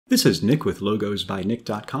This is Nick with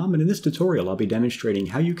logosbynick.com, and in this tutorial I'll be demonstrating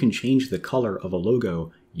how you can change the color of a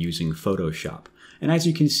logo using Photoshop. And as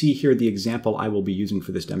you can see here, the example I will be using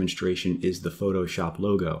for this demonstration is the Photoshop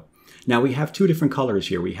logo. Now we have two different colors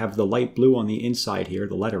here. We have the light blue on the inside here,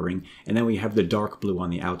 the lettering, and then we have the dark blue on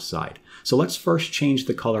the outside. So let's first change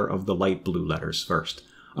the color of the light blue letters first.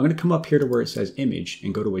 I'm going to come up here to where it says Image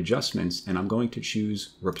and go to Adjustments, and I'm going to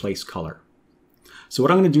choose Replace Color. So what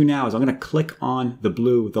I'm going to do now is I'm going to click on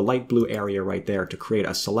the light blue area right there to create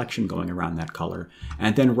a selection going around that color.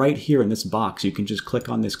 And then right here in this box, you can just click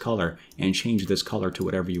on this color and change this color to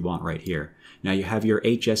whatever you want right here. Now you have your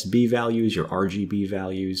HSB values, your RGB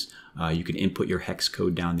values. You can input your hex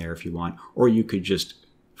code down there if you want, or you could just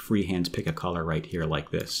freehand pick a color right here like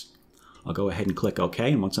this. I'll go ahead and click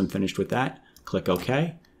OK, and once I'm finished with that, click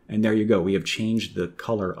OK, and there you go. We have changed the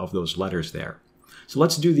color of those letters there. So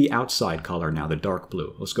let's do the outside color now, the dark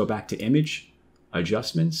blue. Let's go back to Image,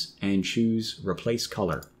 Adjustments, and choose Replace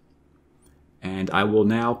Color. And I will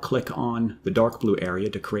now click on the dark blue area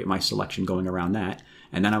to create my selection going around that.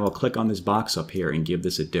 And then I will click on this box up here and give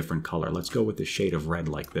this a different color. Let's go with the shade of red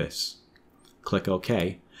like this. Click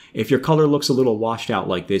OK. If your color looks a little washed out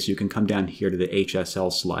like this, you can come down here to the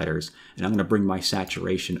HSL sliders. And I'm going to bring my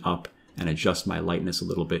saturation up and adjust my lightness a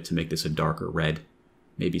little bit to make this a darker red.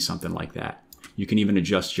 Maybe something like that. You can even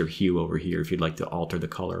adjust your hue over here if you'd like to alter the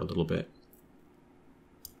color a little bit.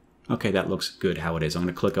 Okay, that looks good how it is. I'm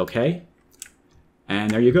going to click OK.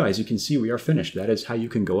 And there you go. As you can see, we are finished. That is how you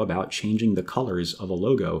can go about changing the colors of a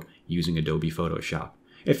logo using Adobe Photoshop.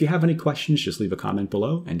 If you have any questions, just leave a comment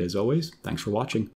below. And as always, thanks for watching.